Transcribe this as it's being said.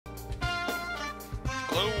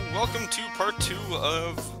welcome to part 2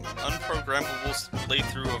 of Unprogrammable's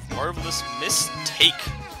playthrough of Marvellous Mistake.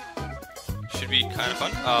 Should be kind of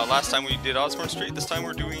fun. Last time we did Osborne Street, this time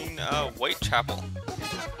we're doing Whitechapel.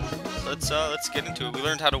 So let's get into it. We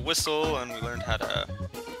learned how to whistle, and we learned how to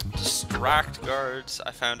distract guards.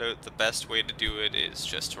 I found out the best way to do it is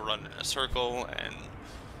just to run in a circle, and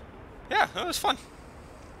yeah, that was fun.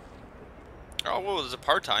 Oh, what was it,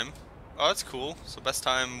 part-time? Oh, that's cool. So best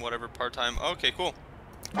time, whatever, part-time. Okay, cool.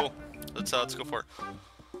 Cool. Let's go for it.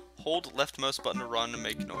 Hold left mouse button to run and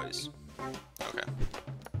make noise. Okay.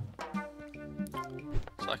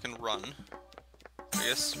 So I can run. I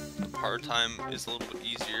guess the part-time is a little bit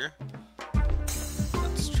easier.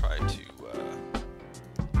 Let's try to,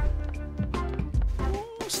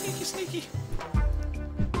 ooh, sneaky, sneaky.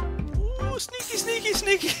 Ooh, sneaky, sneaky,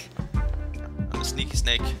 sneaky. I'm a sneaky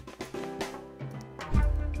snake.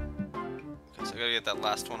 Okay, so I gotta get that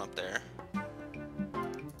last one up there.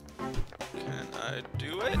 Can I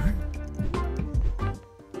do it?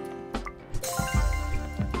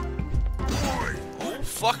 Oh,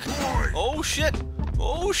 fuck. Oh, shit.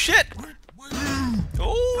 Oh, shit.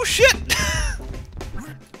 Oh, shit.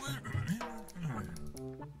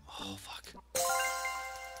 Oh, fuck.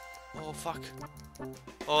 Oh, fuck.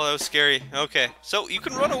 Oh, that was scary. Okay, so you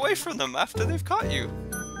can run away from them after they've caught you.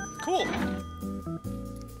 Cool.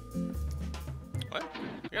 What?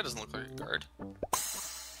 That guy doesn't look like a guard.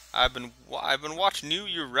 I've been watching you.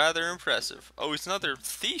 You're rather impressive. Oh, he's another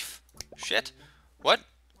thief. Shit. What?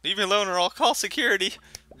 Leave me alone or I'll call security.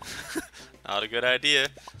 Not a good idea.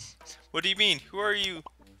 What do you mean? Who are you?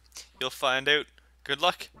 You'll find out. Good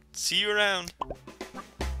luck. See you around.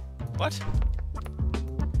 What?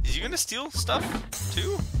 Is he gonna steal stuff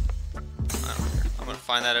too? I don't care. I'm gonna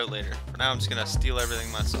find that out later. For now, I'm just gonna steal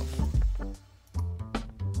everything myself.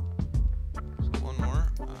 One more.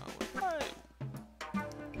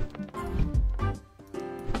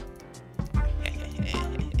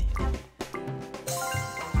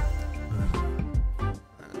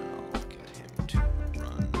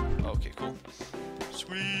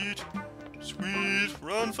 Sweet! Sweet!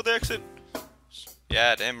 Run for the exit!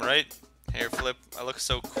 Yeah, damn right. Hair flip. I look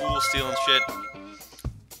so cool stealing shit.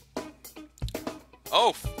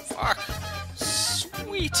 Oh, fuck!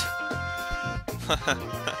 Sweet!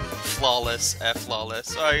 Flawless.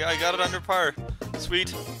 Flawless. I got it under par.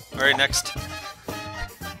 Sweet. Alright, next.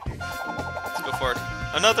 Let's go for it.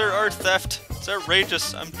 Another art theft! It's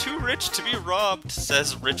outrageous. I'm too rich to be robbed,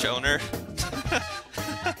 says rich owner.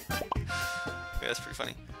 That's pretty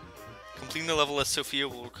funny. Completing the level as Sophia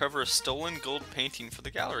will recover a stolen gold painting for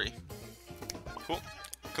the gallery. Cool.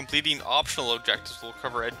 Completing optional objectives will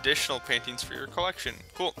recover additional paintings for your collection.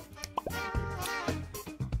 Cool.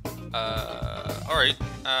 Alright.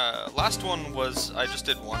 Last one was, I just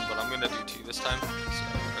did one, but I'm gonna do 2 this time. So,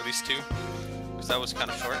 or at least 2. Because that was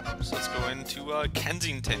kind of short. So let's go into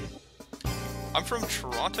Kensington. I'm from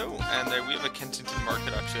Toronto, and we have a Kensington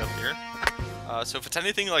market actually up here. So if it's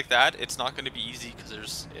anything like that, it's not going to be easy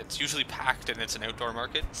because it's usually packed and it's an outdoor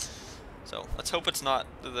market. So let's hope it's not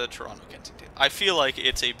the Toronto Kensington. I feel like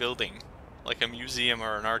it's a building, like a museum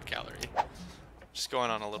or an art gallery. Just going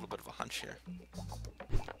on a little bit of a hunch here.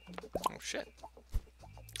 Oh shit.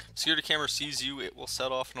 Security camera sees you, it will set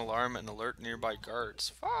off an alarm and alert nearby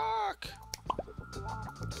guards. Fuck!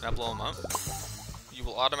 Can I blow them up? You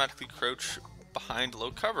will automatically crouch behind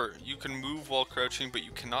low cover. You can move while crouching, but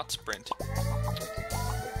you cannot sprint.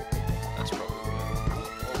 That's probably good.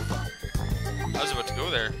 Oh, fuck. I was about to go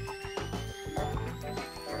there.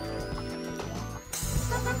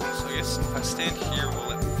 So I guess if I stand here,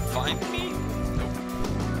 will it find me? Nope.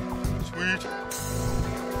 Sweet.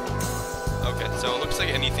 Okay, so it looks like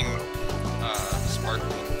anything sparkly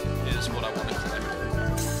is what I want to collect.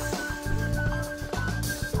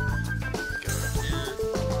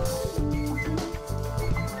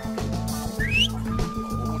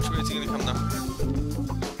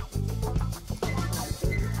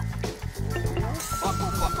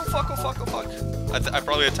 I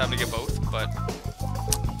probably had time to get both, but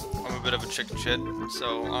I'm a bit of a chicken shit,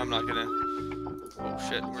 so I'm not gonna... Oh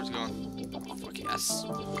shit, where's it going? Oh, fuck yes!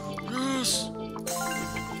 Yes!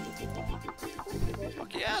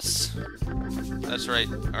 Fuck yes! That's right,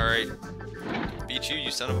 alright. Beat you,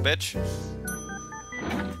 you son of a bitch.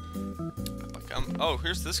 Oh,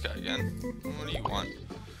 here's this guy again. What do you want?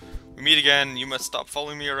 We meet again, you must stop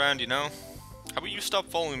following me around, you know? How about you stop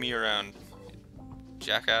following me around,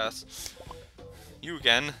 jackass? You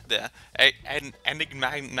again, the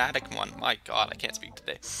enigmatic one. My god, I can't speak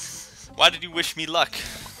today. Why did you wish me luck?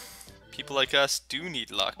 People like us do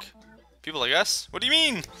need luck. People like us? What do you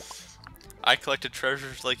mean? I collected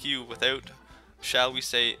treasures like you without shall we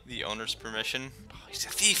say, the owner's permission. Oh, he's a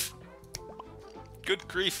thief! Good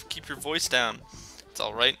grief, keep your voice down. It's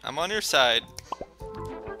alright, I'm on your side.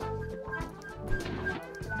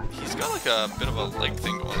 He's got like a bit of a leg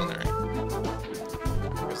thing going on there.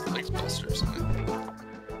 His leg's busted or something.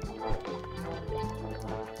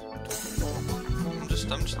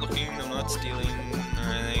 I'm just looking, I'm not stealing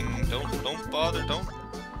or anything. Don't bother, don't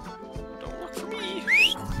look for me.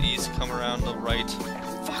 Please come around the right.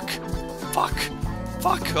 Fuck!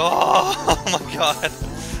 Oh my god!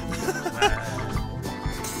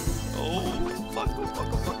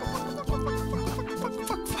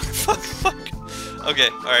 Fuck. Okay,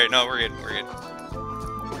 alright, no, we're good.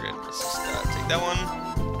 Let's just take that one.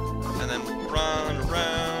 And then run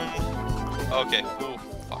around. Okay, ooh,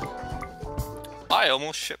 fuck. I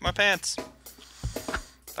almost shit my pants.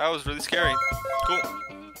 That was really scary. Cool.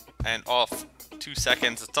 And off. 2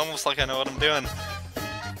 seconds. It's almost like I know what I'm doing.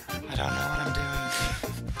 I don't know what I'm doing.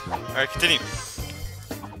 Alright, continue.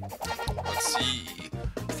 Let's see.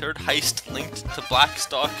 Third heist linked to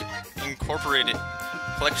Blackstock Incorporated.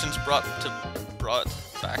 Collections brought back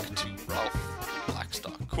to Ralph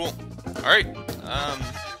Blackstock. Cool. Alright.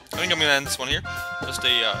 I think I'm gonna end this one here. Just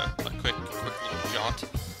a quick little jaunt.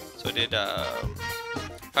 So I did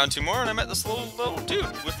found 2 more, and I met this little dude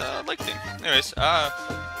with a like thing. Anyways,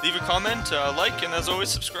 leave a comment, like, and as always,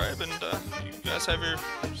 subscribe, and you guys have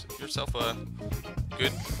yourself a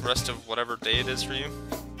good rest of whatever day it is for you.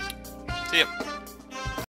 See ya.